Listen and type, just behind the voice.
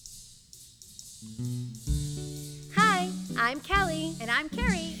Hi, I'm Kelly. And I'm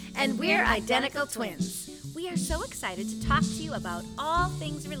Carrie. And we're identical twins. We are so excited to talk to you about all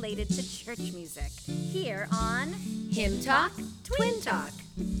things related to church music here on Hymn Talk, Twin Talk.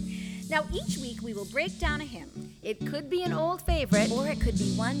 Now, each week we will break down a hymn, It could be an old favorite, or it could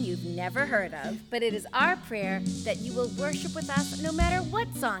be one you've never heard of. but it is our prayer that you will worship with us no matter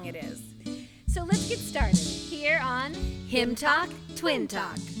what song it is. So let's get started here on Hymn Talk, Twin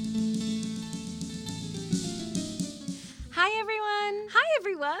Talk. Hi, everyone. Hi,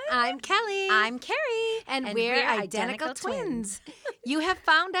 everyone. I'm Kelly. I'm Carrie. And we're identical twins. You have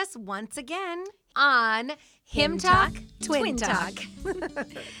found us once again on Hymn Talk, Twin Talk.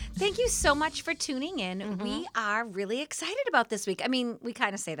 Thank you so much for tuning in. Mm-hmm. We are really excited about this week. I mean, we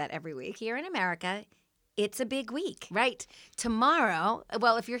kind of say that every week. Here in America, it's a big week. Right. Tomorrow,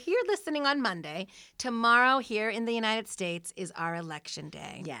 well, if you're here listening on Monday, tomorrow here in the United States is our election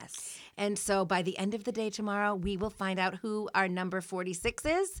day. Yes. And so by the end of the day tomorrow, we will find out who our number 46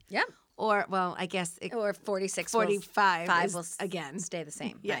 is. Yep. Or, well, I guess Or 46. 45 Five is will again. stay the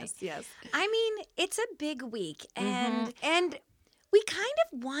same. Yes, Right. yes. I mean, it's a big week. And And we kind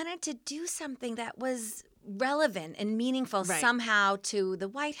of wanted to do something that was relevant and meaningful Right. somehow to the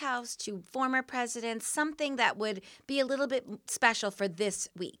White House, to former presidents, something that would be a little bit special for this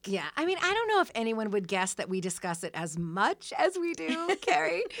week. yeah, I mean, I don't know if anyone would guess that we discuss it as much as we do,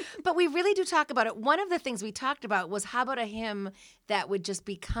 Carrie, but we really do talk about it. One of the things we talked about was how about a hymn that would just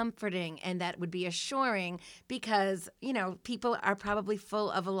be comforting and that would be assuring because, you know, people are probably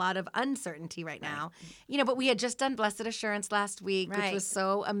full of a lot of uncertainty right now. You know, but we had just done Blessed Assurance last week, which Right. was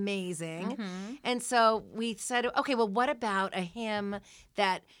so amazing. And so we said, okay, well, what about a hymn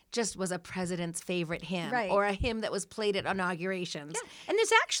that just was a president's favorite hymn Right. or a hymn that was played at inaugurations? And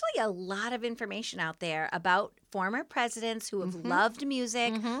there's actually a lot of information out there about former presidents who have loved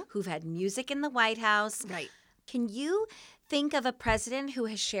music, who've had music in the White House. Right. Can you think of a president who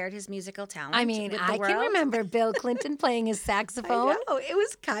has shared his musical talent? I mean, with the I can world? remember Bill Clinton playing his saxophone. I know. It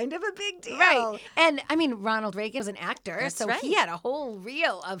was kind of a big deal. Right. And I mean, Ronald Reagan was an actor, That's so right. he had a whole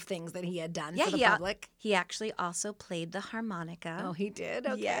reel of things that he had done for the public. He actually also played the harmonica. Oh, he did?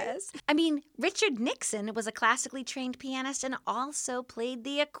 Okay. Yes. I mean, Richard Nixon was a classically trained pianist and also played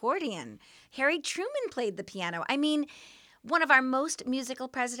the accordion. Harry Truman played the piano. I mean, one of our most musical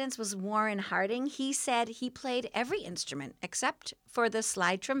presidents was Warren Harding. He said he played every instrument except for the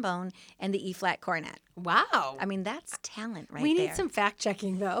slide trombone and the E-flat cornet. Wow. I mean, that's talent right we there. need some fact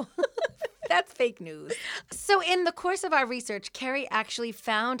checking, though. That's fake news. So, in the course of our research, Carrie actually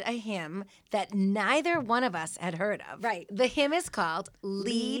found a hymn that neither one of us had heard of. Right. The hymn is called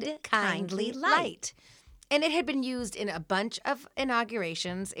Lead Kindly Light. And it had been used in a bunch of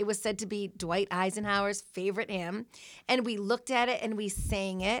inaugurations. It was said to be Dwight Eisenhower's favorite hymn. And we looked at it and we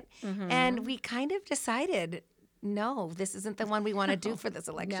sang it. And we kind of decided, no, this isn't the one we want to do for this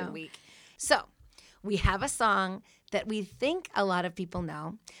election No. week. So we have a song that we think a lot of people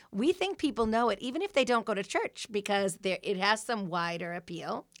know. We think people know it, even if they don't go to church, because it has some wider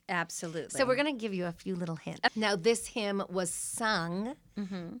appeal. Absolutely. So we're going to give you a few little hints. Now, this hymn was sung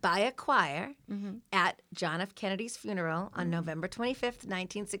by a choir at John F. Kennedy's funeral on November 25th,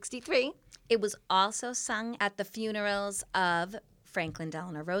 1963. It was also sung at the funerals of Franklin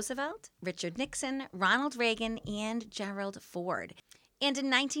Delano Roosevelt, Richard Nixon, Ronald Reagan, and Gerald Ford. And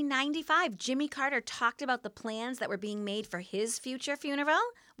in 1995, Jimmy Carter talked about the plans that were being made for his future funeral,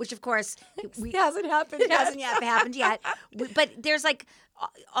 which, of course, It hasn't happened it hasn't yet happened yet. But there's like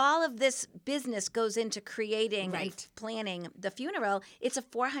all of this business goes into creating and Right. planning the funeral. It's a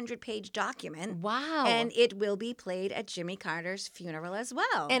 400-page document. Wow. And it will be played at Jimmy Carter's funeral as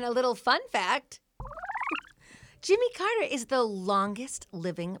well. And a little fun fact, Jimmy Carter is the longest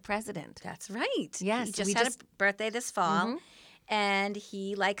living president. That's right. Yes, He just we had just- a birthday this fall, and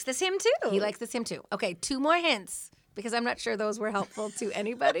he likes this hymn too. He likes this hymn too. Okay, 2 more hints because I'm not sure those were helpful to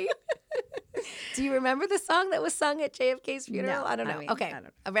anybody. Do you remember the song that was sung at JFK's funeral? No, I don't know. I mean, Okay, I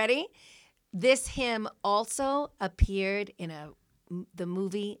don't ready? This hymn also appeared in the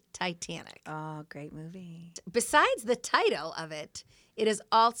movie Titanic. Oh, great movie. Besides the title of it, it is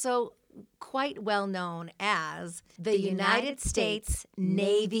also quite well known as the United States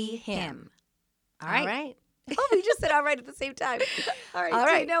Navy Hymn. All right. All right. Oh, we just said all right at the same time. All right. All Do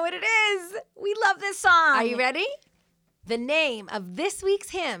right. you know what it is? We love this song. Are you ready? The name of this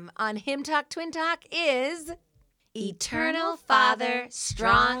week's hymn on Hymn Talk Twin Talk is Eternal Father,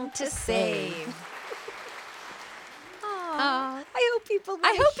 Strong to Save. Aw, I hope people I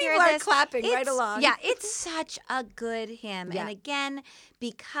really hope hear people are this. clapping right It's- along. Yeah, it's such a good hymn. Yeah. And again,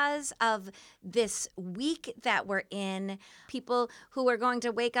 because of this week that we're in, people who are going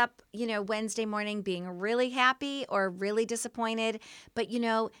to wake up, Wednesday morning being really happy or really disappointed. But,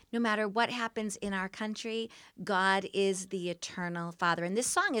 no matter what happens in our country, God is the eternal Father. And this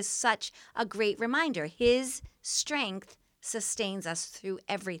song is such a great reminder. His strength sustains us through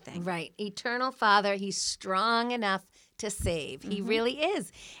everything. Right. Eternal Father, he's strong enough to save. He really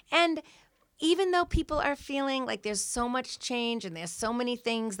is. And even though people are feeling like there's so much change and there's so many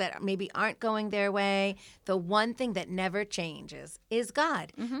things that maybe aren't going their way, the one thing that never changes is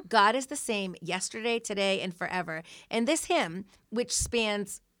God. God is the same yesterday, today, and forever. And this hymn, which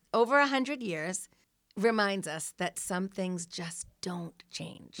spans over 100 years, reminds us that some things just don't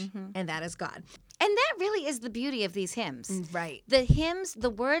change, and that is God. And that really is the beauty of these hymns. Right. The hymns, the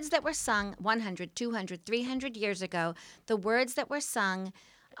words that were sung 100, 200, 300 years ago, the words that were sung,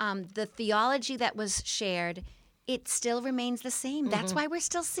 the theology that was shared, it still remains the same. That's why we're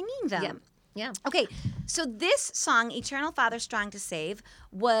still singing them. Yeah. Okay, so this song, Eternal Father Strong to Save,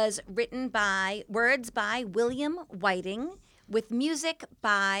 was written by words by William Whiting with music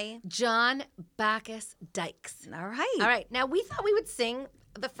by... John Bacchus Dykes. All right. All right. Now, we thought we would sing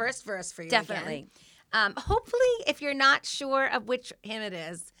the first verse for you Definitely. again. Hopefully, if you're not sure of which hymn it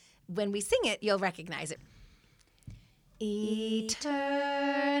is, when we sing it, you'll recognize it.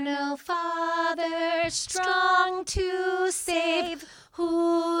 Eternal Father, strong to save,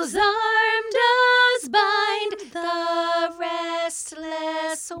 whose arm does bind the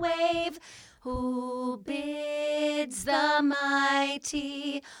restless wave, who bids the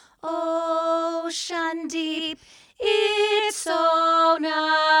mighty ocean deep its own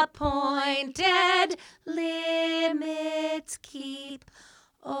appointed limits keep.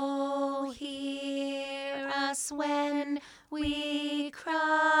 Oh, hear us when we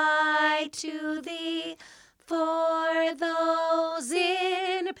cry to thee for those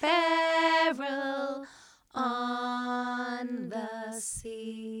in peril on the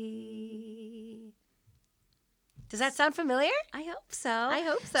sea. Does that sound familiar? I hope so. I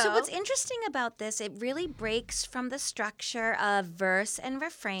hope so. So what's interesting about this, it really breaks from the structure of verse and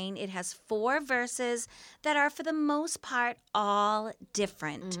refrain. It has 4 verses that are, for the most part, all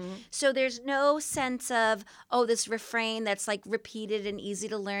different. So there's no sense of, this refrain that's like repeated and easy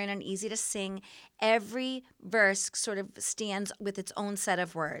to learn and easy to sing. Every verse sort of stands with its own set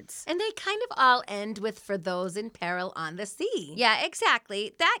of words. And they kind of all end with "for those in peril on the sea." Yeah,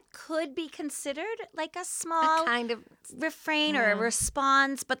 exactly. That could be considered like a small Kind of, refrain or a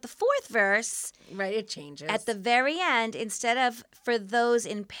response, but the 4th verse, right, it changes. at the very end, instead of "for those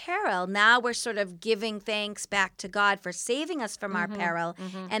in peril," now we're sort of giving thanks back to God for saving us from our peril.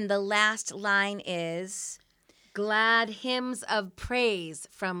 And the last line is... glad hymns of praise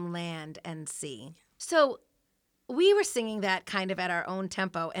from land and sea. So we were singing that kind of at our own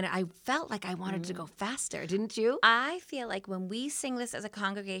tempo, and I felt like I wanted to go faster, didn't you? I feel like when we sing this as a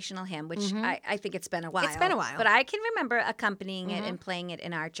congregational hymn, which I think it's been a while. It's been a while. But I can remember accompanying it and playing it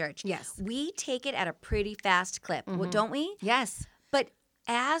in our church. Yes. We take it at a pretty fast clip, don't we? Yes. But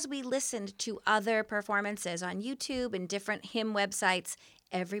as we listened to other performances on YouTube and different hymn websites,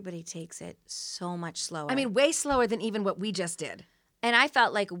 everybody takes it so much slower. I mean, way slower than even what we just did. and I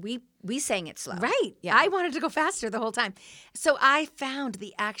felt like we sang it slow. Right. Yeah. I wanted to go faster the whole time. So I found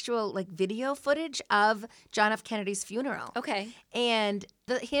the actual video footage of John F. Kennedy's funeral. Okay. And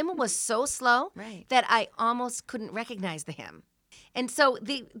the hymn was so slow Right. that I almost couldn't recognize the hymn. And so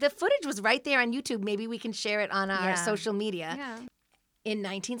the footage was right there on YouTube. Maybe we can share it on our Yeah. social media. Yeah. In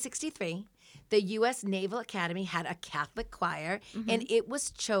 1963, the U.S. Naval Academy had a Catholic choir, and it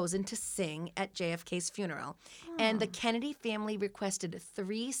was chosen to sing at JFK's funeral. And the Kennedy family requested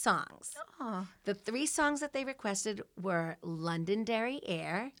 3 songs. Oh. The 3 songs that they requested were Londonderry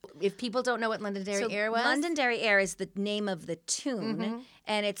Air. If people don't know what Londonderry Air was, Londonderry Air is the name of the tune,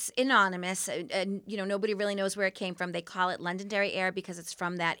 and it's anonymous, and nobody really knows where it came from. They call it Londonderry Air because it's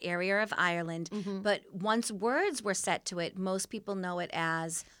from that area of Ireland. But once words were set to it, most people know it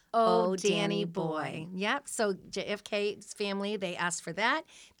as Oh, Danny Boy. Yep. So JFK's family, they asked for that.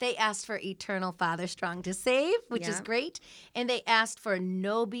 They asked for Eternal Father Strong to Save, which is Yep. great. And they asked for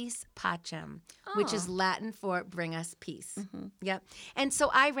Nobis Pacem, which is Oh. Latin for bring us peace. Yep. And so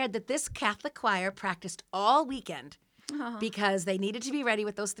I read that this Catholic choir practiced all weekend because they needed to be ready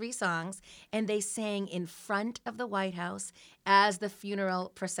with those 3 songs. And they sang in front of the White House as the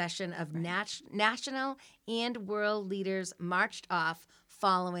funeral procession of national and world leaders marched off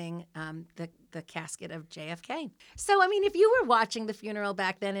following the casket of JFK. So, I mean, if you were watching the funeral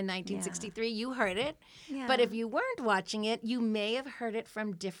back then in 1963, you heard it. Yeah. But if you weren't watching it, you may have heard it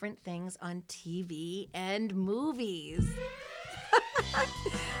from different things on TV and movies.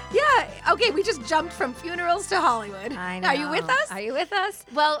 Yeah. Okay, we just jumped from funerals to Hollywood. I know. Are you with us? Are you with us?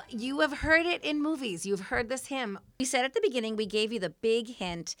 Well, you have heard it in movies. You've heard this hymn. We said at the beginning, we gave you the big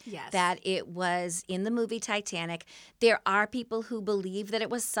hint Yes. that it was in the movie Titanic. There are people who believe that it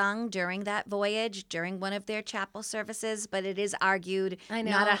was sung during that voyage, during one of their chapel services, but it is argued, I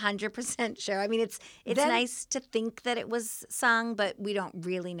know. not 100% sure. I mean, it's Then- nice to think that it was sung, but we don't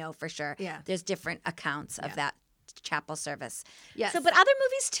really know for sure. Yeah. There's different accounts of that chapel service. Yes. So, but other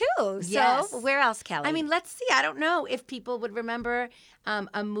movies too. Yes. So, where else, Kelly? I mean, let's see. I don't know if people would remember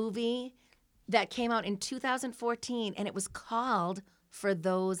a movie that came out in 2014, and it was called For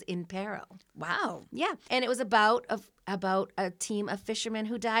Those in Peril. wow. Yeah, and it was about a team of fishermen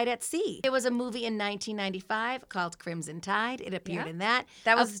who died at sea. It was a movie in 1995 called Crimson Tide. It appeared Yeah. in that.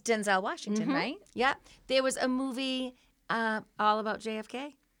 That was Denzel Washington, right? Yeah, there was a movie all about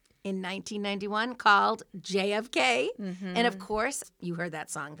JFK in 1991 called JFK, and of course, you heard that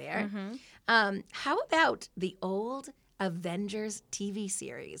song there. How about the old Avengers TV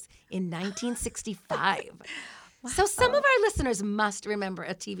series in 1965? So some of our listeners must remember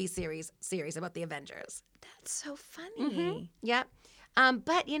a TV series about the Avengers. That's so funny. Yep.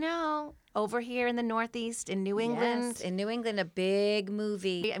 But over here in the Northeast, in New England, Yes, in New England, a big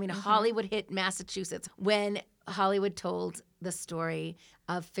movie. I mean, Hollywood hit Massachusetts when Hollywood told the story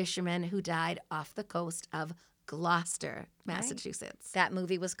of fishermen who died off the coast of Gloucester, Massachusetts. That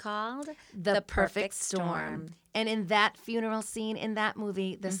movie was called The Perfect Storm. And in that funeral scene in that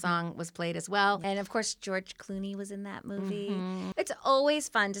movie, the song was played as well. And of course, George Clooney was in that movie. Mm-hmm. It's always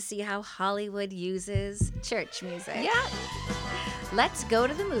fun to see how Hollywood uses church music. Yeah. Let's go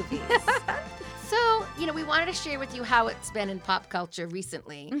to the movies. So, we wanted to share with you how it's been in pop culture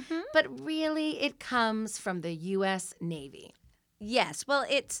recently, but really it comes from the U.S. Navy. Yes. Well,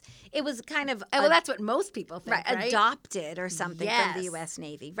 it was kind of Well, that's what most people think, right? adopted or something from Yes. the U.S.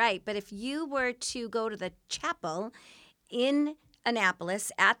 Navy, right? But if you were to go to the chapel in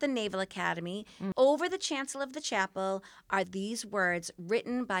Annapolis at the Naval Academy, over the chancel of the chapel are these words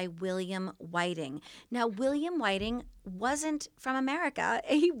written by William Whiting. Now, William Whiting wasn't from America.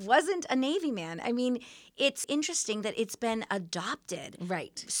 He wasn't a Navy man. I mean, it's interesting that it's been adopted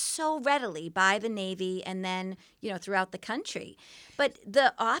Right. so readily by the Navy and then, throughout the country. But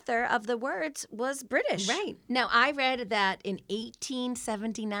the author of the words was British. Right. Now, I read that in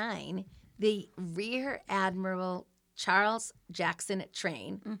 1879, the Rear Admiral Charles Jackson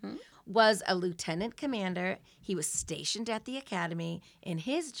Train was a lieutenant commander. He was stationed at the academy, and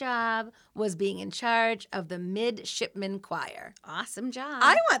his job was being in charge of the midshipman choir. Awesome job.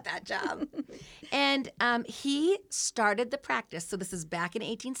 I want that job. And he started the practice. So this is back in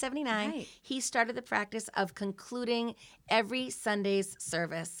 1879. Right. He started the practice of concluding every Sunday's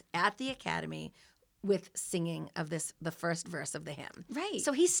service at the academy with singing of the first verse of the hymn. Right.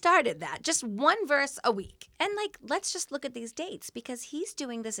 So he started that, just one verse a week. And let's just look at these dates because he's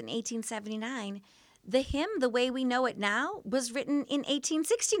doing this in 1879. The hymn, the way we know it now, was written in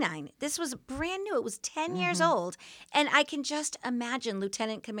 1869. This was brand new. It was 10 years old. And I can just imagine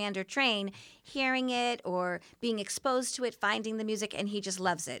Lieutenant Commander Train hearing it or being exposed to it, finding the music, and he just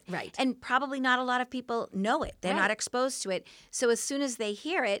loves it. Right. And probably not a lot of people know it. They're Right. not exposed to it. So as soon as they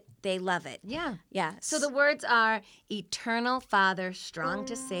hear it, they love it. Yeah. Yeah. So the words are, Eternal Father, strong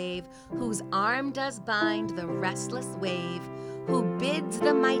to save, whose arm does bind the restless wave, who bids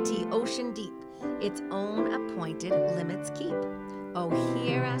the mighty ocean deep its own appointed limits keep. Oh,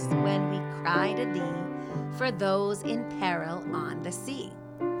 hear us when we cry to thee, for those in peril on the sea.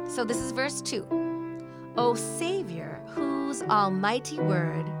 So this is verse 2. O Savior, whose almighty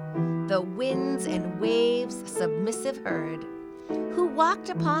word the winds and waves submissive heard, who walked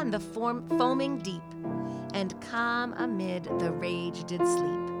upon the foaming deep, and calm amid the rage did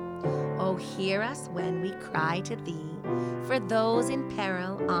sleep. O hear us when we cry to thee, for those in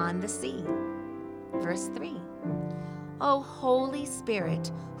peril on the sea. Verse 3. O Holy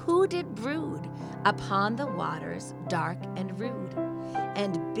Spirit, who did brood upon the waters dark and rude,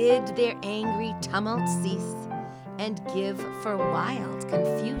 and bid their angry tumult cease, and give for wild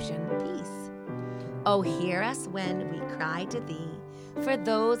confusion peace. O hear us when we cry to thee, for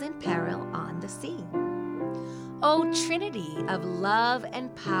those in peril on the sea. O Trinity of love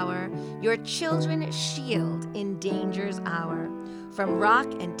and power, your children shield in danger's hour. From rock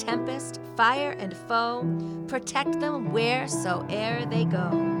and tempest, fire and foe, protect them wheresoe'er they go.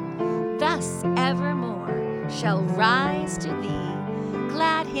 Thus evermore shall rise to thee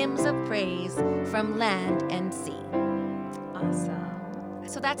glad hymns of praise from land and sea. Awesome.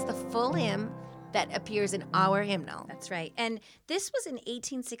 So that's the full hymn that appears in our hymnal. That's right. And this was in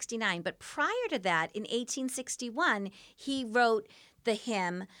 1869. But prior to that, in 1861, he wrote the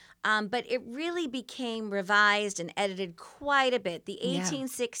hymn, but it really became revised and edited quite a bit. The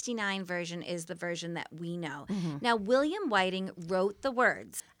 1869 version is the version that we know. Now, William Whiting wrote the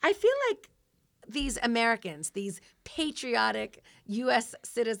words. I feel like these Americans, these patriotic U.S.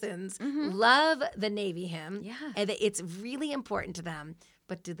 citizens, love the Navy hymn. Yeah. And that it's really important to them.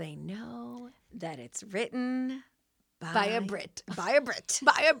 But do they know That it's written by a Brit? By a Brit.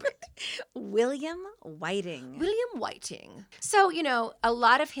 By a Brit. William Whiting. William Whiting. So, you know, a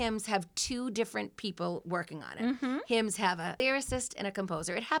lot of hymns have two different people working on it. Hymns have a lyricist and a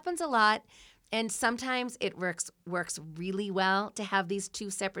composer. It happens a lot. And sometimes it works really well to have these two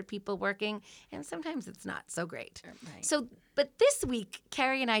separate people working, and sometimes it's not so great. Right. So, but this week,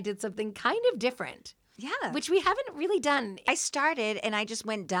 Carrie and I did something kind of different, Yeah. which we haven't really done. I started and I just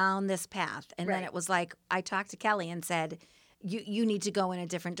went down this path. And then Right. it was like, I talked to Kelly and said, you need to go in a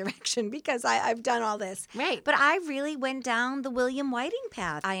different direction because I've done all this. Right. But I really went down the William Whiting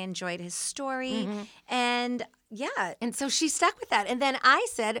path. I enjoyed his story. And yeah. And so she stuck with that. And then I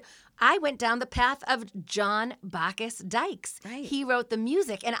said, I went down the path of John Bacchus Dykes. Right. He wrote the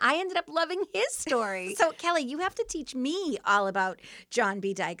music, and I ended up loving his story. So, Kelly, you have to teach me all about John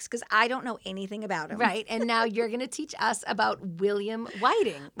B. Dykes because I don't know anything about him. Right. And now you're going to teach us about William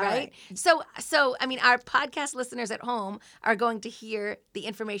Whiting, All right? right. So I mean, our podcast listeners at home are going to hear the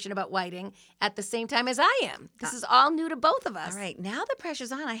information about Whiting at the same time as I am. This is all new to both of us. All right. Now the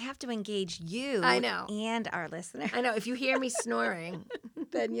pressure's on. I have to engage you I know. and our listener. I know. If you hear me snoring,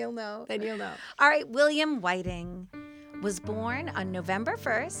 Then you'll know. then you'll know. All right, William Whiting was born on November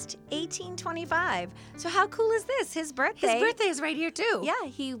 1st, 1825. So how cool is this? His birthday. His birthday is right here, too. Yeah,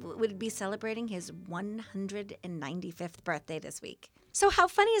 he would be celebrating his 195th birthday this week. So how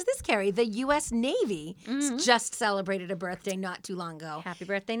funny is this, Carrie? The U.S. Navy just celebrated a birthday not too long ago. Happy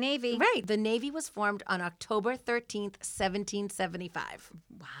birthday, Navy. Right. The Navy was formed on October 13th, 1775.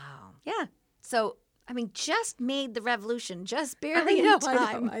 Wow. Yeah. So I mean, just made the revolution, just barely in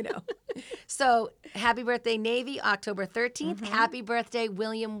time. I know. So happy birthday, Navy, October 13th. Happy birthday,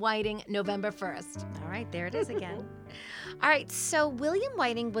 William Whiting, November 1st. All right, there it is again. All right, so William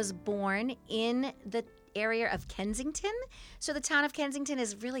Whiting was born in the area of Kensington. So the town of Kensington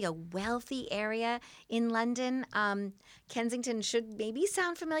is really a wealthy area in London. Kensington should maybe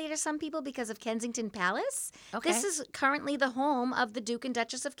sound familiar to some people because of Kensington Palace. Okay. This is currently the home of the Duke and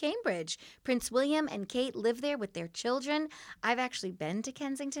Duchess of Cambridge. Prince William and Kate live there with their children. I've actually been to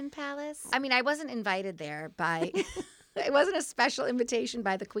Kensington Palace. I mean, I wasn't invited there by... It wasn't a special invitation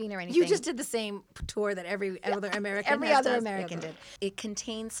by the Queen or anything. You just did the same tour that every other American Every has other done. American did. It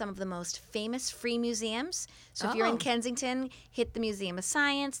contains some of the most famous free museums. So if you're Oh. in Kensington, hit the Museum of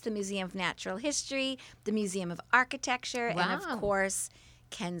Science, the Museum of Natural History, the Museum of Architecture, and Wow. of course,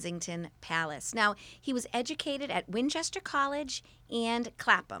 Kensington Palace. Now, he was educated at Winchester College and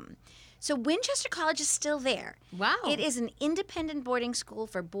Clapham. So Winchester College is still there. Wow. It is an independent boarding school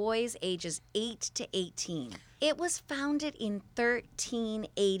for boys ages 8 to 18. It was founded in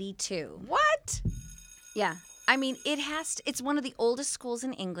 1382. What? Yeah. I mean, it's one of the oldest schools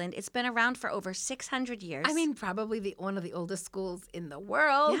in England. It's been around for over 600 years. I mean, probably one of the oldest schools in the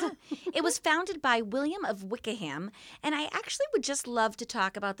world. yeah. It was founded by William of Wykeham, and I actually would just love to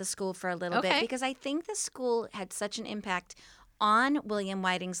talk about the school for a little bit Okay. because I think the school had such an impact on William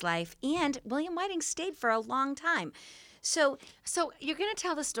Whiting's life, and William Whiting stayed for a long time. So So you're going to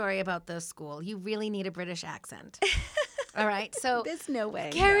tell the story about the school. You really need a British accent. All right. So there's no way.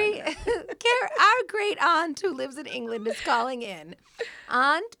 Carrie, our great aunt who lives in England is calling in.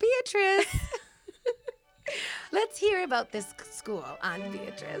 Aunt Beatrice. Let's hear about this school, Aunt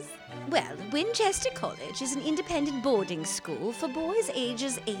Beatrice. Well, Winchester College is an independent boarding school for boys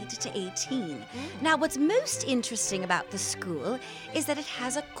ages 8 to 18. Now, what's most interesting about the school is that it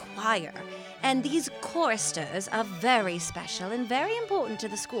has a choir. And these choristers are very special and very important to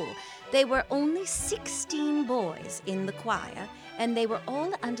the school. There were only 16 boys in the choir, and they were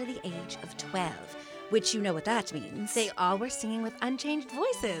all under the age of 12, which you know what that means. They all were singing with unchanged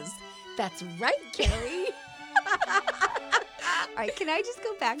voices. That's right, Carrie. All right, can I just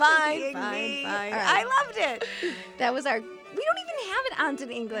go back to Fine, being fine, me? fine. All right. I loved it. That was our... We don't even have an aunt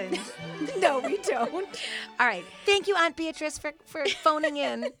in England. No, we don't. All right. Thank you, Aunt Beatrice, for phoning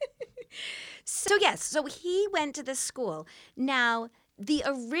in. So he went to this school. Now, the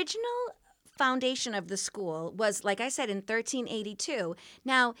original foundation of the school was, like I said, in 1382.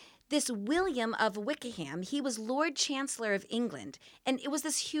 Now, this William of Wickham, he was Lord Chancellor of England, and it was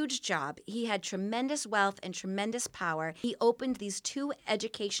this huge job. He had tremendous wealth and tremendous power. He opened these two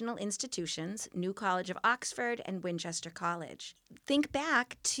educational institutions, New College of Oxford and Winchester College. Think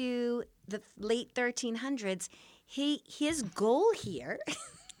back to the late 1300s. His goal here...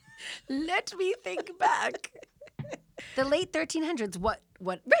 Let me think back. The late 1300s, what?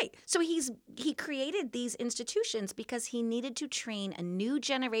 Right. So he created these institutions because he needed to train a new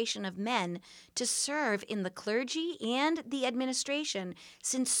generation of men to serve in the clergy and the administration,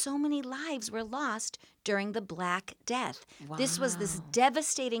 since so many lives were lost during the Black Death. Wow. This was this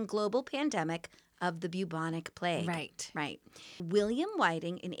devastating global pandemic of the bubonic plague. Right. William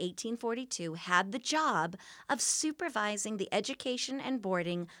Whiting in 1842 had the job of supervising the education and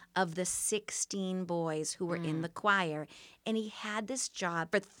boarding of the 16 boys who were in the choir, and he had this job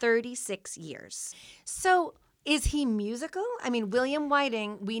for 36 years. So is he musical? I mean, William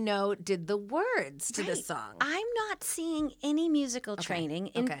Whiting, we know, did the words to this song. I'm not seeing any musical training.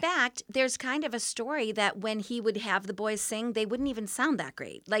 In fact, there's kind of a story that when he would have the boys sing, they wouldn't even sound that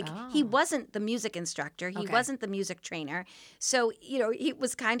great. Like, he wasn't the music instructor. He wasn't the music trainer. So, it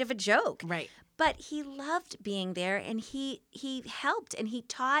was kind of a joke. Right. But he loved being there, and he helped, and he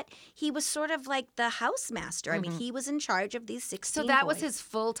taught. He was sort of like the housemaster. I mean, he was in charge of these 16 So that boys. was his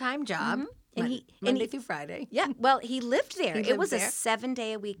full-time job. And Monday through Friday. Yeah, well, he lived there. He It was lived a there?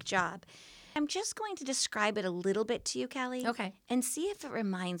 7-day-a-week job. I'm just going to describe it a little bit to you, Kelly. Okay. And see if it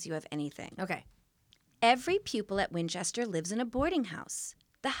reminds you of anything. Okay. Every pupil at Winchester lives in a boarding house.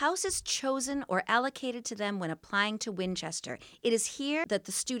 The house is chosen or allocated to them when applying to Winchester. It is here that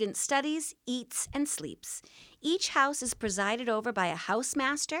the student studies, eats, and sleeps. Each house is presided over by a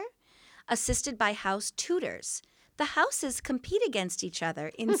housemaster, assisted by house tutors. The houses compete against each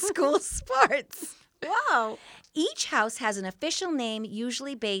other in school sports. Wow. Each house has an official name,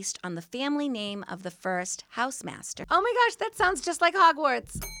 usually based on the family name of the first housemaster. Oh my gosh, that sounds just like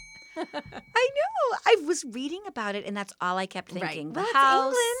Hogwarts. I know. I was reading about it, and that's all I kept thinking. Right. The Well, it's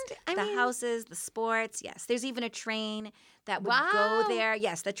house, England. I mean- houses, the sports. Yes, there's even a train that would go there.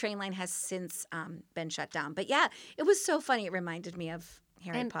 Yes, the train line has since been shut down. But yeah, it was so funny. It reminded me of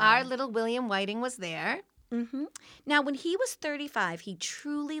Harry And Potter. our little William Whiting was there. Now, when he was 35, he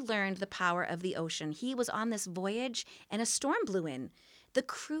truly learned the power of the ocean. He was on this voyage, and a storm blew in. The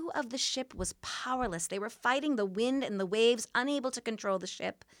crew of the ship was powerless. They were fighting the wind and the waves, unable to control the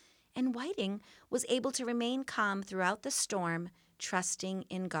ship. And Whiting was able to remain calm throughout the storm, trusting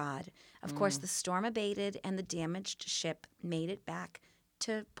in God. Of course, the storm abated, and the damaged ship made it back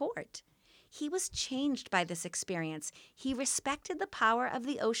to port. He was changed by this experience. He respected the power of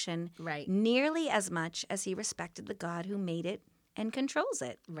the ocean Right. nearly as much as he respected the God who made it and controls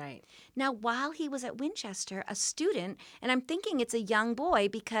it. Right. Now, while he was at Winchester, a student, and I'm thinking it's a young boy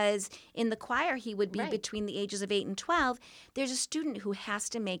because in the choir he would be Right. between the ages of 8 and 12, there's a student who has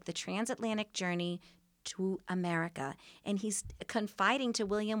to make the transatlantic journey to America, and he's confiding to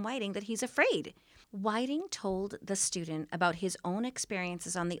William Whiting that he's afraid. Whiting told the student about his own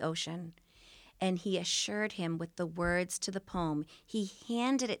experiences on the ocean, and he assured him with the words to the poem. He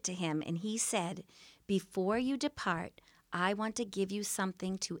handed it to him, and he said, "Before you depart, I want to give you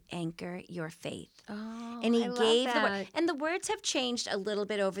something to anchor your faith." Oh, And he I love gave the that. word. And the words have changed a little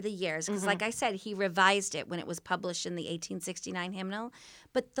bit over the years because, like I said, he revised it when it was published in the 1869 hymnal.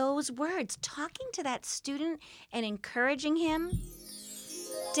 But those words, talking to that student and encouraging him,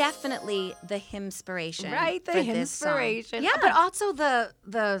 definitely the hymnspiration. Right, the for this song. inspiration. Yeah, But also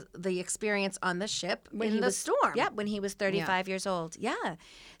the experience on the ship when in the storm. Yeah, when he was 35 years old. Yeah.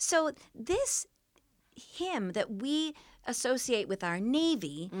 So this hymn that we associate with our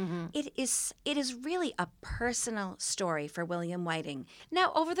Navy, it is really a personal story for William Whiting.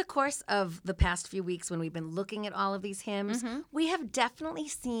 Now, over the course of the past few weeks when we've been looking at all of these hymns, we have definitely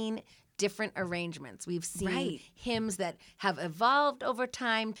seen different arrangements. We've seen Right. hymns that have evolved over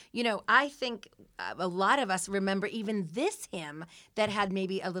time. You know, I think a lot of us remember even this hymn that had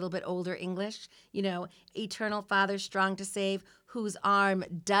maybe a little bit older English, you know, Eternal Father, strong to save, whose arm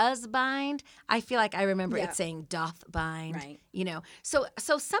does bind. I feel like I remember Yeah. it saying doth bind, Right. you know. So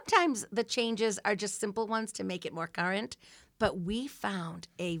sometimes the changes are just simple ones to make it more current, but we found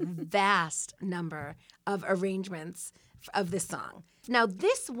a vast number of arrangements of this song. Now,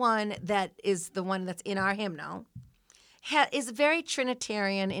 this one that is the one that's in our hymnal is very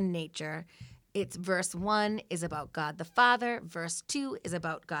Trinitarian in nature. It's verse 1 is about God the Father, verse 2 is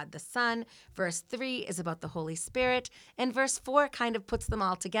about God the Son, verse 3 is about the Holy Spirit, and verse 4 kind of puts them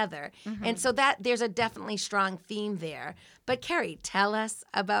all together. And so that there's a definitely strong theme there. But Carrie, tell us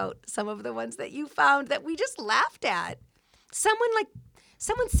about some of the ones that you found that we just laughed at.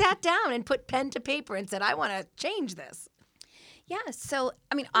 Someone sat down and put pen to paper and said, I want to change this. Yeah, so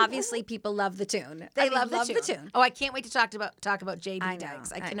I mean, obviously, people love the tune. They I mean, love the tune. Oh, I can't wait to talk about J.B. I know.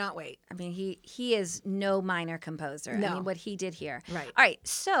 Dykes. I cannot wait. I mean, he is no minor composer. No. I mean, what he did here. Right. All right.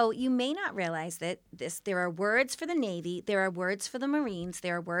 So you may not realize that there are words for the Navy, there are words for the Marines,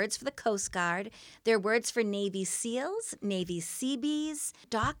 there are words for the Coast Guard, there are words for Navy SEALs, Navy Seabees,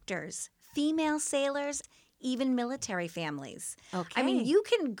 doctors, female sailors, even military families. Okay. I mean, you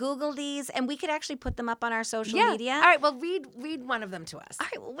can Google these, and we could actually put them up on our social media. All right. Well, read one of them to us. All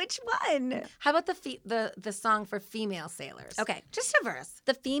right. Well, which one? How about the song for female sailors? Okay. Just a verse.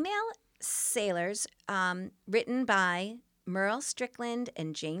 The female sailors, written by Merle Strickland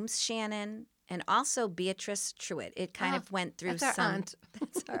and James Shannon, and also Beatrice Truitt. It kind of went through that's our some. aunt.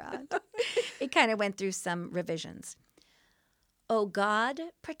 That's our aunt. It kind of went through some revisions. O God,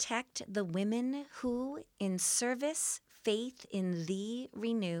 protect the women who, in service, faith in Thee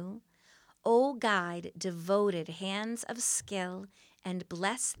renew. O guide devoted hands of skill, and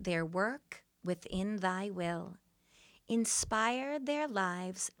bless their work within Thy will. Inspire their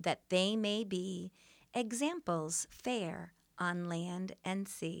lives that they may be examples fair on land and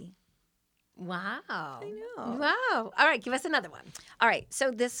sea. Wow. I know. Wow. All right. Give us another one. All right, so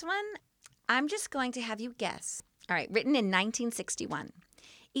this one, I'm just going to have you guess. All right, written in 1961.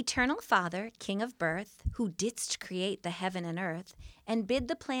 Eternal Father, King of birth, who didst create the heaven and earth, and bid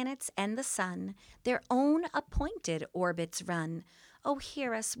the planets and the sun their own appointed orbits run. Oh,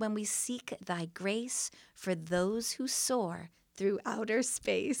 hear us when we seek thy grace for those who soar through outer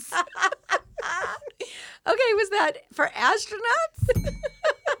space. Okay. Was that for astronauts?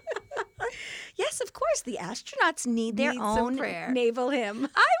 Yes, of course, the astronauts need their Need some own prayer. naval hymn. I want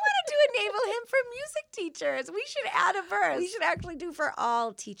to do a naval hymn for music teachers. We should add a verse. We should actually do for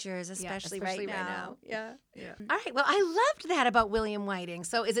all teachers, especially, especially right right now. now. All right. Well, I loved that about William Whiting.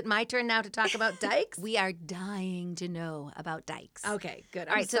 So is it my turn now to talk about Dykes? We are dying to know about Dykes. Okay, good.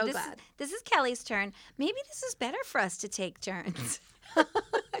 All I'm right, so this glad. this is Kelly's turn. Maybe this is better for us to take turns.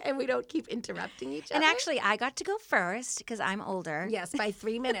 And we don't keep interrupting each other. And actually, I got to go first because I'm older. Yes, by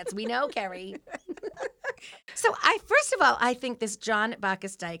 3 minutes. We know, Carrie. So first of all, I think this John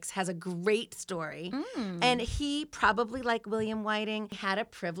Bacchus Dykes has a great story. And he probably, like William Whiting, had a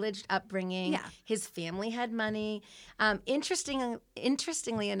privileged upbringing. Yeah. His family had money.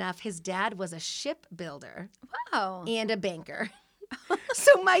 Interestingly enough, his dad was a shipbuilder Wow. and a banker.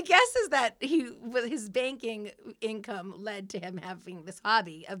 So my guess is that his banking income led to him having this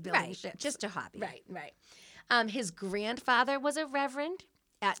hobby of building Right. ships. Just a hobby. Right. His grandfather was a reverend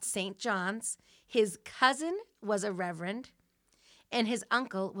at St. John's. His cousin was a reverend. And his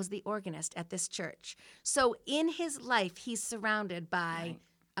uncle was the organist at this church. So in his life, he's surrounded by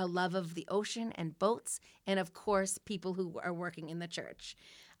a love of the ocean and boats, and of course, people who are working in the church.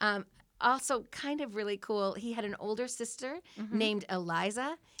 Also, kind of really cool, he had an older sister named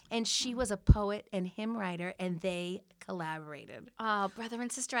Eliza, and she was a poet and hymn writer, and they collaborated. Oh, brother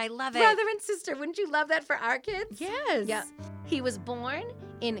and sister, I love it. Brother and sister, wouldn't you love that for our kids? Yes. Yeah. He was born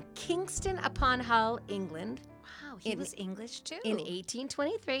in Kingston upon Hull, England, Wow, he was English too. in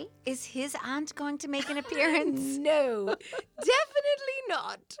 1823. Is his aunt going to make an appearance? No, definitely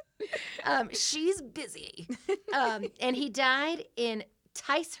not. She's busy. And he died in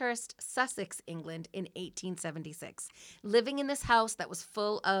Ticehurst, Sussex, England in 1876. Living in this house that was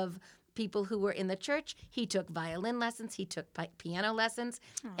full of people who were in the church, he took violin lessons, he took piano lessons,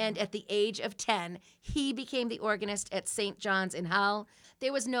 and at the age of 10, he became the organist at St. John's in Hull.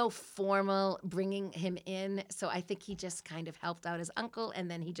 There was no formal bringing him in, so I think he just kind of helped out his uncle, and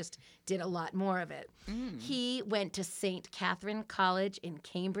then he just did a lot more of it. He went to St. Catherine College in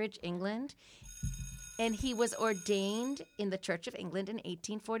Cambridge, England, and he was ordained in the Church of England in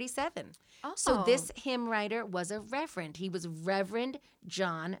 1847. So this hymn writer was a reverend. He was Reverend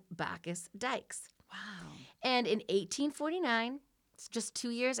John Bacchus Dykes. Wow. And in 1849, just 2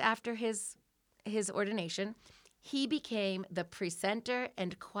 years after his ordination, he became the precentor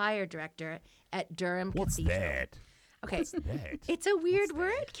and choir director at Durham What's Cathedral. that? Okay. What's that? It's a weird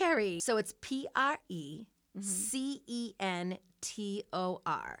word, Carrie. So it's Precentor.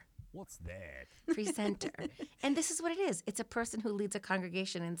 What's that? Presenter. And this is what it is. It's a person who leads a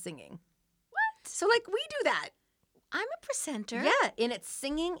congregation in singing. What? So like we do that. I'm a presenter. Yeah, and it's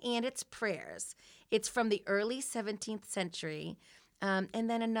singing and it's prayers. It's from the early 17th century. And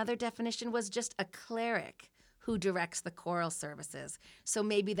then another definition was just a cleric who directs the choral services. So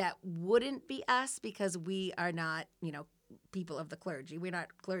maybe that wouldn't be us because we are not, people of the clergy. We're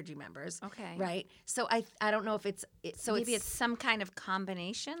not clergy members. Okay. Right? So I don't know if Maybe it's some kind of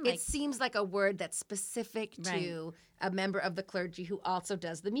combination. Like, it seems like a word that's specific to a member of the clergy who also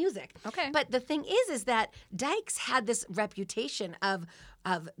does the music. Okay. But the thing is that Dykes had this reputation of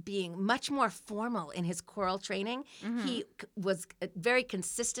being much more formal in his choral training. He was very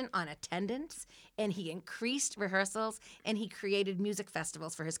consistent on attendance, and he increased rehearsals, and he created music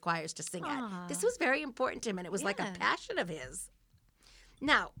festivals for his choirs to sing at. This was very important to him, and it was like a passion of his.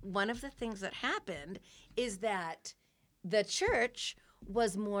 Now, one of the things that happened is that the church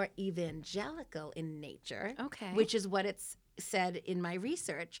was more evangelical in nature, Okay. which is what it's said in my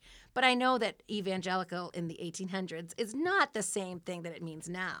research. But I know that evangelical in the 1800s is not the same thing that it means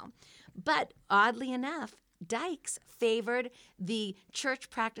now. But oddly enough, Dykes favored the church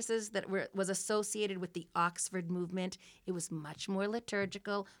practices that was associated with the Oxford movement. It was much more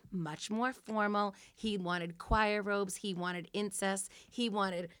liturgical, much more formal. He wanted choir robes. He wanted incest. He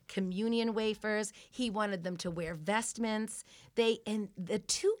wanted communion wafers. He wanted them to wear vestments. And the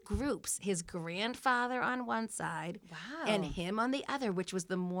two groups, his grandfather on one side and him on the other, which was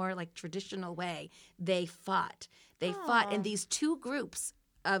the more like traditional way, they fought. They fought, and these two groups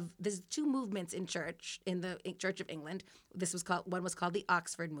there's two movements in the Church of England. One was called the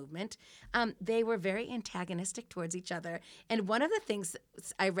Oxford movement. They were very antagonistic towards each other, and one of the things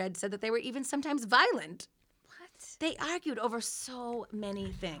I read said that they were even sometimes violent. what? They argued over so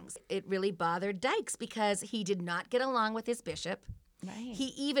many things. It really bothered Dykes because he did not get along with his bishop. Right.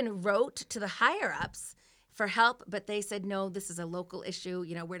 He even wrote to the higher ups for help, but they said, no, this is a local issue.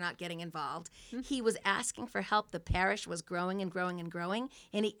 We're not getting involved. He was asking for help. The parish was growing and growing and growing,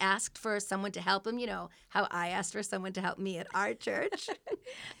 and he asked for someone to help him. You know how I asked for someone to help me at our church.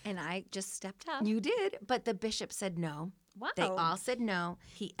 And I just stepped up. You did, but the bishop said no. Wow. They all said no.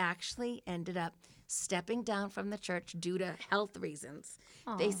 He actually ended up stepping down from the church due to health reasons.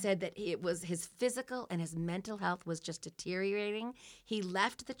 They said that it was his physical and his mental health was just deteriorating. He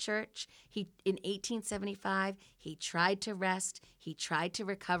left the church. In 1875, he tried to rest. He tried to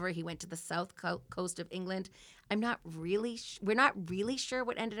recover. He went to the south coast of England. We're not really sure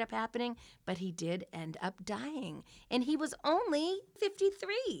what ended up happening, but he did end up dying. And he was only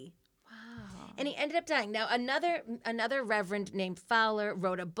 53. Wow. And he ended up dying. Now, another reverend named Fowler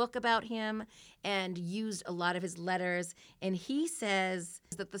wrote a book about him and used a lot of his letters. And he says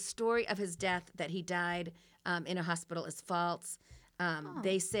that the story of his death, that he died in a hospital, is false.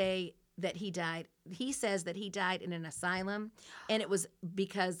 They say that he died. He says that he died in an asylum, and it was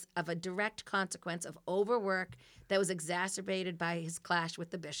because of a direct consequence of overwork that was exacerbated by his clash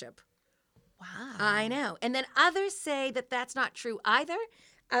with the bishop. Wow. I know. And then others say that that's not true either.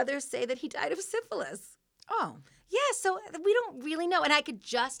 Others say that he died of syphilis. Oh. Yeah, so we don't really know. And I could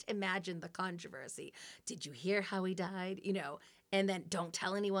just imagine the controversy. Did you hear how he died? And then don't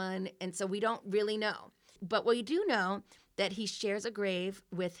tell anyone. And so we don't really know. But we do know that he shares a grave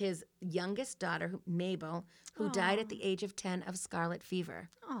with his youngest daughter, Mabel, who died at the age of 10 of scarlet fever.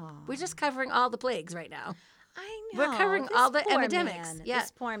 Oh. We're just covering all the plagues right now. I know. We're covering This all the poor epidemics. man. Yeah.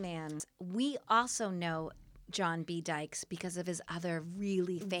 This poor man. We also know John B. Dykes because of his other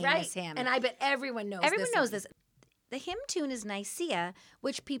really famous hymn. And I bet everyone knows Everyone this knows one. this. The hymn tune is Nicaea,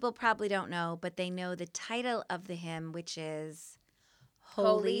 which people probably don't know, but they know the title of the hymn, which is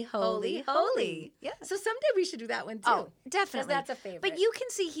Holy, Holy, Holy. Yeah. So someday we should do that one too. Oh, definitely. That's a favorite. But you can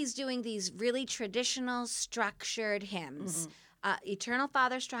see he's doing these really traditional, structured hymns. Eternal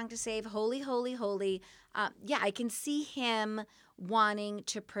Father, strong to save, holy, holy, holy. I can see him wanting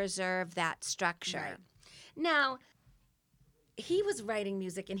to preserve that structure. Right. Now, he was writing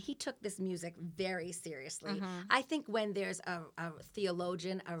music, and he took this music very seriously. I think when there's a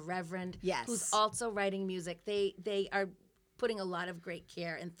theologian, a reverend, Yes. who's also writing music, they are putting a lot of great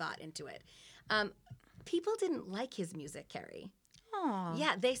care and thought into it. People didn't like his music, Carrie. Oh.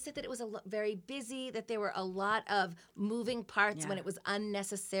 Yeah, they said that it was very busy, that there were a lot of moving parts when it was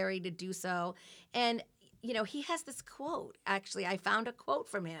unnecessary to do so. And, he has this quote. Actually, I found a quote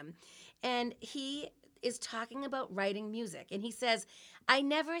from him. And he is talking about writing music. And he says, I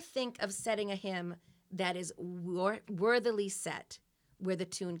never think of setting a hymn that is worthily set where the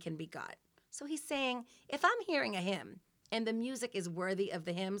tune can be got. So he's saying, if I'm hearing a hymn and the music is worthy of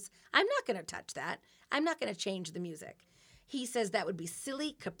the hymns, I'm not going to touch that. I'm not going to change the music. He says that would be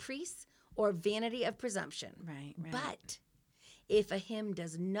silly caprice or vanity of presumption. Right. But if a hymn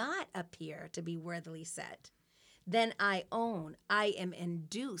does not appear to be worthily set, then I own I am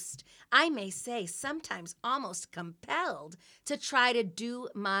induced, I may say sometimes almost compelled, to try to do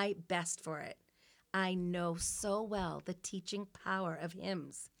my best for it. I know so well the teaching power of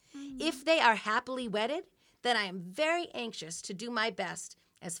hymns. If they are happily wedded, then I am very anxious to do my best,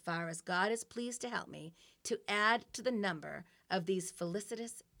 as far as God is pleased to help me, to add to the number of these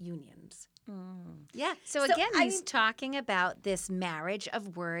felicitous unions. Yeah. So again, he's talking about this marriage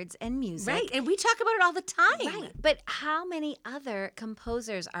of words and music. Right. And we talk about it all the time. Right. But how many other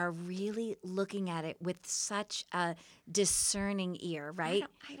composers are really looking at it with such a discerning ear, right?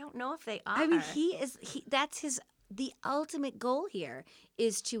 I don't know if they are. I mean, the ultimate goal here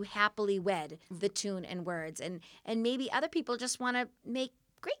is to happily wed the tune and words. And maybe other people just want to make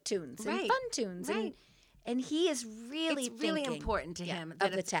great tunes and fun tunes. Right. And he is really it's really thinking, important to him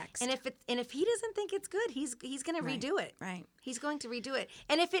of the text. And if he doesn't think it's good, he's going to redo it. Right. He's going to redo it.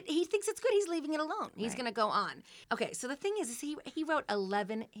 And if he thinks it's good, he's leaving it alone. He's going to go on. Okay, so the thing is he wrote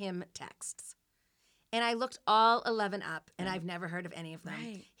 11 hymn texts. And I looked all 11 up, and I've never heard of any of them.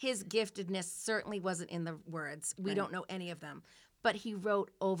 Right. His giftedness certainly wasn't in the words. We don't know any of them. But he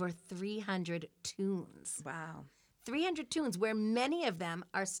wrote over 300 tunes. Wow. 300 tunes where many of them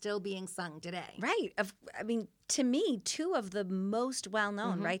are still being sung today. Right. I mean, to me, two of the most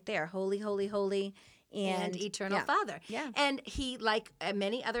well-known right there, Holy, Holy, Holy, and Eternal Father. Yeah. And he, like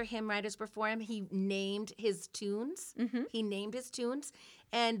many other hymn writers before him, he named his tunes. He named his tunes,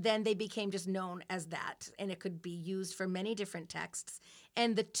 and then they became just known as that. And it could be used for many different texts.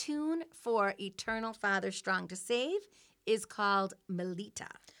 And the tune for Eternal Father Strong to Save is called Melita.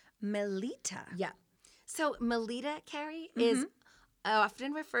 Melita. Yeah. So Melita, Carrie, is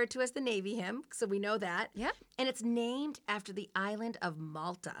often referred to as the Navy hymn, so we know that. Yep. And it's named after the island of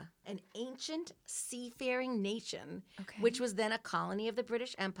Malta, an ancient seafaring nation, which was then a colony of the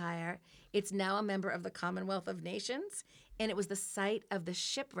British Empire. It's now a member of the Commonwealth of Nations, and it was the site of the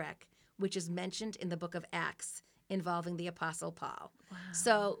shipwreck, which is mentioned in the book of Acts, involving the Apostle Paul. Wow.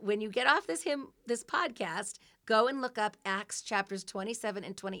 So when you get off this podcast, go and look up Acts chapters 27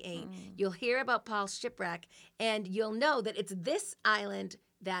 and 28. You'll hear about Paul's shipwreck, and you'll know that it's this island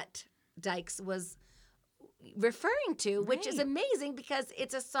that Dykes was referring to, which is amazing because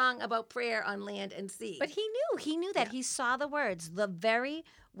it's a song about prayer on land and sea. But he knew that. He saw the words. The very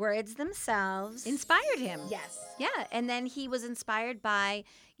words themselves inspired him. Yes. Yeah, and then he was inspired by,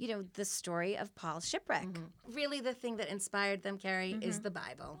 the story of Paul's shipwreck. Really, the thing that inspired them, Carrie, is the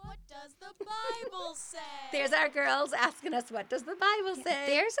Bible. What does the Bible say? There's our girls asking us, what does the Bible say?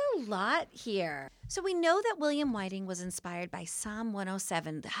 There's a lot here. So we know that William Whiting was inspired by Psalm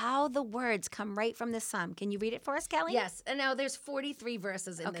 107, how the words come right from this psalm. Can you read it for us, Kelly? Yes, and now there's 43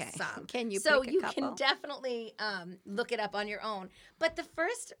 verses in this psalm. Can you So pick a you couple? can definitely look it up on your own. But the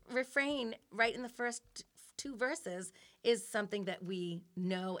first refrain, right in the first two verses, is something that we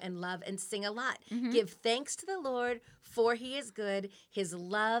know and love and sing a lot. Give thanks to the Lord, for he is good. His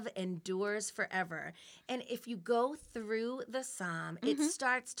love endures forever. And if you go through the psalm, it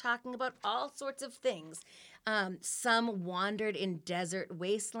starts talking about all sorts of things. Some wandered in desert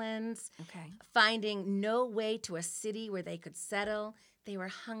wastelands, finding no way to a city where they could settle. They were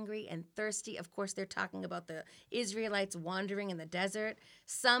hungry and thirsty. Of course, they're talking about the Israelites wandering in the desert.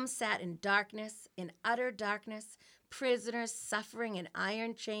 Some sat in darkness, in utter darkness, prisoners suffering in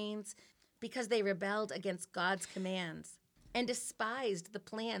iron chains because they rebelled against God's commands and despised the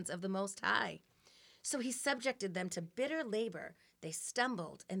plans of the Most High. So he subjected them to bitter labor. They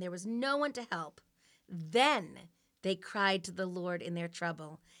stumbled, and there was no one to help. Then they cried to the Lord in their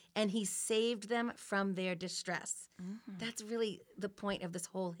trouble, and he saved them from their distress. That's really the point of this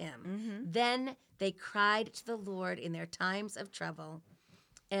whole hymn. Then they cried to the Lord in their times of trouble,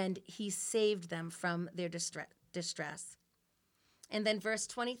 and he saved them from their distress. And then verse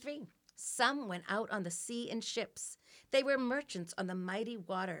 23, some went out on the sea in ships. They were merchants on the mighty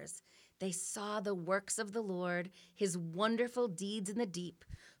waters. They saw the works of the Lord, his wonderful deeds in the deep.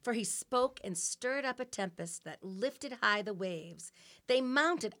 For he spoke and stirred up a tempest that lifted high the waves. They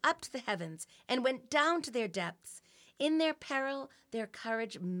mounted up to the heavens and went down to their depths. In their peril, their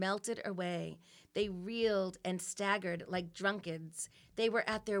courage melted away. They reeled and staggered like drunkards. They were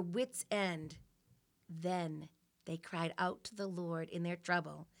at their wits' end. Then they cried out to the Lord in their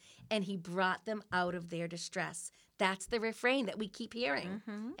trouble, and he brought them out of their distress. That's the refrain that we keep hearing.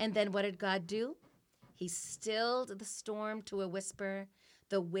 And then what did God do? He stilled the storm to a whisper.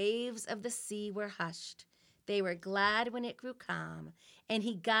 The waves of the sea were hushed. They were glad when it grew calm, and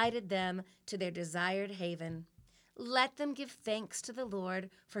he guided them to their desired haven. Let them give thanks to the Lord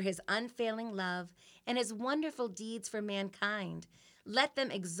for his unfailing love and his wonderful deeds for mankind. Let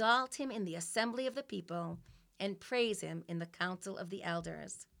them exalt him in the assembly of the people and praise him in the council of the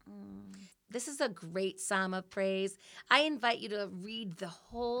elders. This is a great psalm of praise. I invite you to read the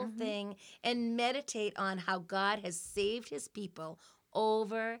whole thing and meditate on how God has saved his people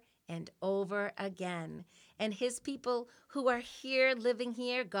over and over again. And his people who are here, living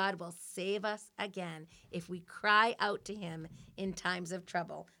here, God will save us again if we cry out to him in times of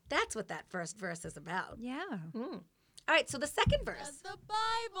trouble. That's what that first verse is about. Yeah. All right, so the second verse. Does the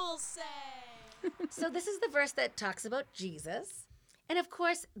Bible say? So this is the verse that talks about Jesus. And of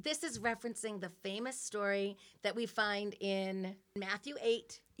course, this is referencing the famous story that we find in Matthew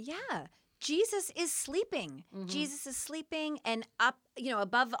 8. Yeah. Jesus is sleeping. Mm-hmm. Jesus is sleeping, and up,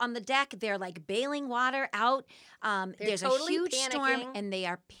 above on the deck, they're like bailing water out. There's totally a huge storm, panicking. and they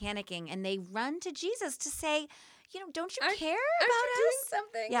are panicking, and they run to Jesus to say, don't you care Aren't about you doing us?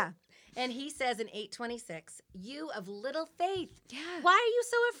 something? Yeah. And he says in 8:26, "You of little faith, Yeah. why are you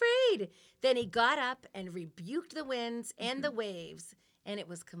so afraid?" Then he got up and rebuked the winds and the waves, and it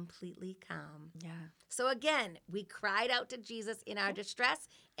was completely calm. Yeah. So again, we cried out to Jesus in our distress,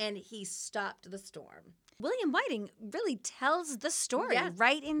 and he stopped the storm. William Whiting really tells the story Yeah.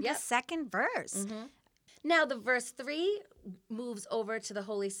 right in Yep. the second verse. Now, the verse 3 moves over to the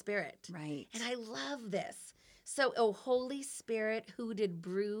Holy Spirit. Right. And I love this. So, O Holy Spirit, who did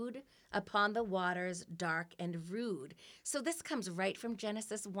brood upon the waters dark and rude. So this comes right from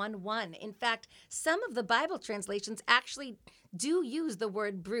Genesis 1:1. In fact, some of the Bible translations actually do use the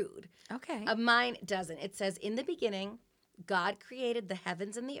word brood. Okay. Mine doesn't. It says, "In the beginning, God created the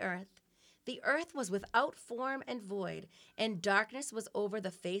heavens and the earth. The earth was without form and void, and darkness was over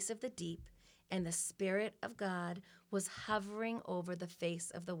the face of the deep, and the Spirit of God was hovering over the face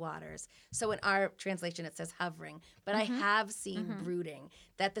of the waters." So in our translation, it says hovering, but I have seen brooding,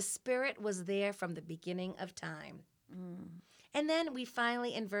 that the Spirit was there from the beginning of time. And then we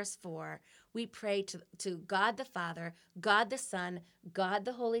finally, in verse 4, we pray to God the Father, God the Son, God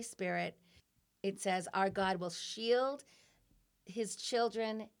the Holy Spirit. It says, "Our God will shield his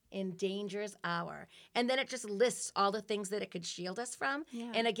children in danger's hour." And then it just lists all the things that it could shield us from.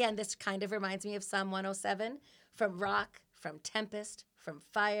 Yeah. And again, this kind of reminds me of Psalm 107, from rock, from tempest, from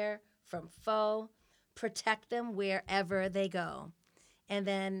fire, from foe. Protect them wherever they go. And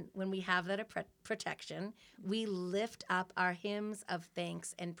then when we have that protection, we lift up our hymns of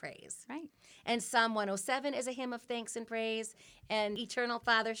thanks and praise. Right. And Psalm 107 is a hymn of thanks and praise. And Eternal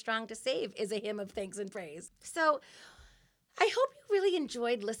Father, Strong to Save is a hymn of thanks and praise. So I hope you really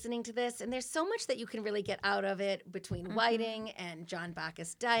enjoyed listening to this. And there's so much that you can really get out of it between Whiting and John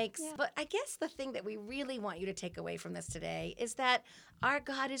Bacchus Dykes. Yeah. But I guess the thing that we really want you to take away from this today is that our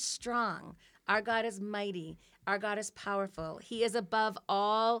God is strong. Our God is mighty. Our God is powerful. He is above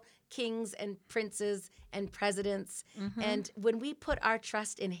all kings and princes and presidents. And when we put our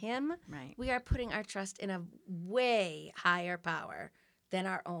trust in him, Right. we are putting our trust in a way higher power than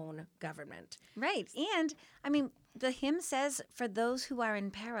our own government. Right. And I mean, the hymn says, "For those who are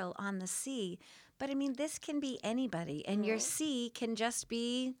in peril on the sea." But I mean, this can be anybody. And your sea can just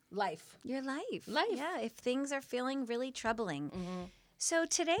be Life. your life. Life. Yeah. If things are feeling really troubling. So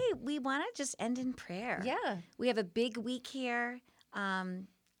today we want to just end in prayer. Yeah. We have a big week here. And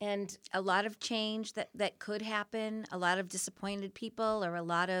A lot of change that could happen, a lot of disappointed people, or a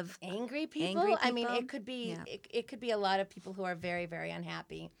lot of angry people. Angry I mean, people? it could be Yeah. it could be a lot of people who are very, very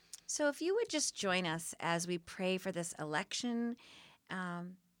unhappy. So if you would just join us as we pray for this election.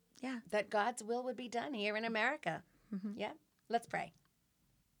 That God's will would be done here in America. Yeah. Let's pray.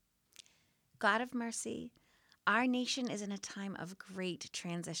 God of mercy, our nation is in a time of great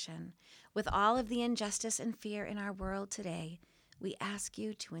transition. With all of the injustice and fear in our world today, we ask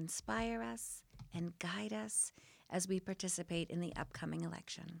you to inspire us and guide us as we participate in the upcoming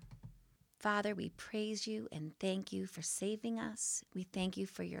election. Father, we praise you and thank you for saving us. We thank you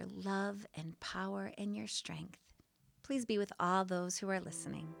for your love and power and your strength. Please be with all those who are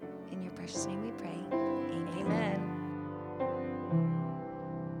listening. In your precious name we pray. Amen.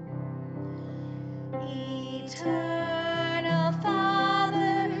 Eternal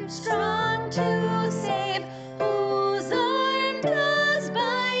Father, strong to save, whose arm does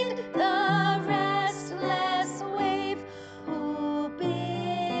bind the restless wave, who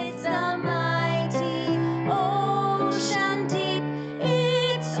bids the mighty ocean deep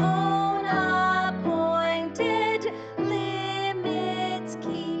its own appointed limits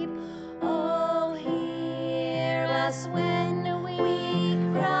keep. Oh, hear us when we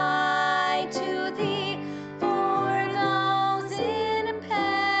cry to thee for those in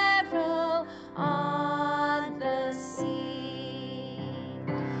peril on the sea.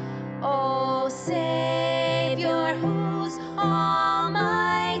 O Savior, whose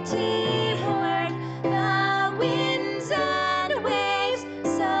almighty word the winds and waves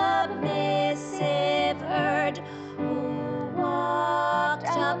submissive heard, who walked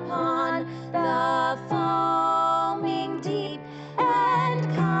upon the foaming deep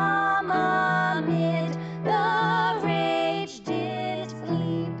and calm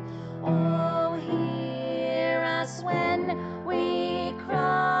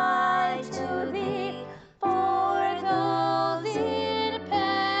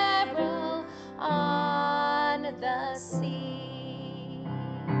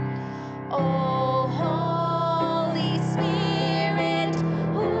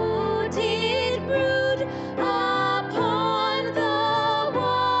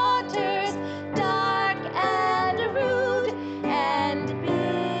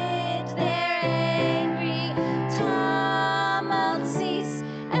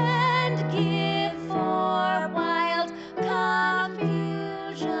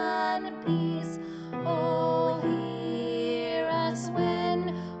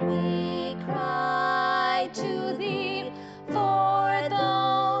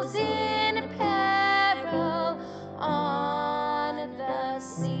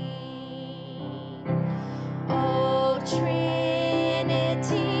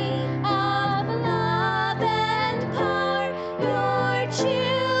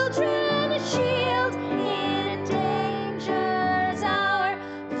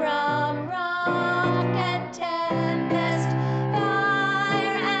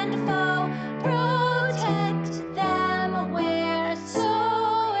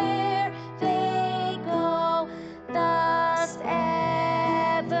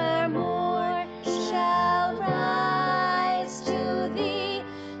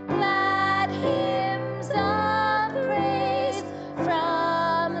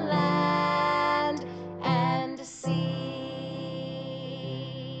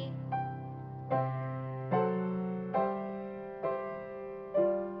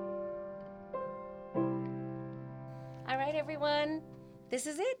everyone. This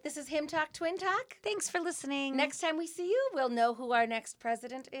is it. This is Him Talk, Twin Talk. Thanks for listening. Next time we see you, we'll know who our next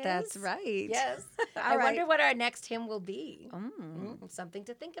president is. That's right. Yes. All I right. wonder what our next hymn will be. Mm. Something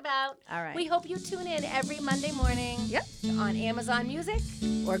to think about. All right. We hope you tune in every Monday morning. Yep. On Amazon Music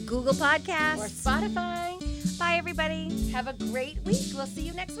Or Google Podcasts. or Spotify. Bye, everybody. Have a great week. We'll see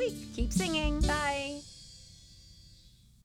you next week. Keep singing. Bye.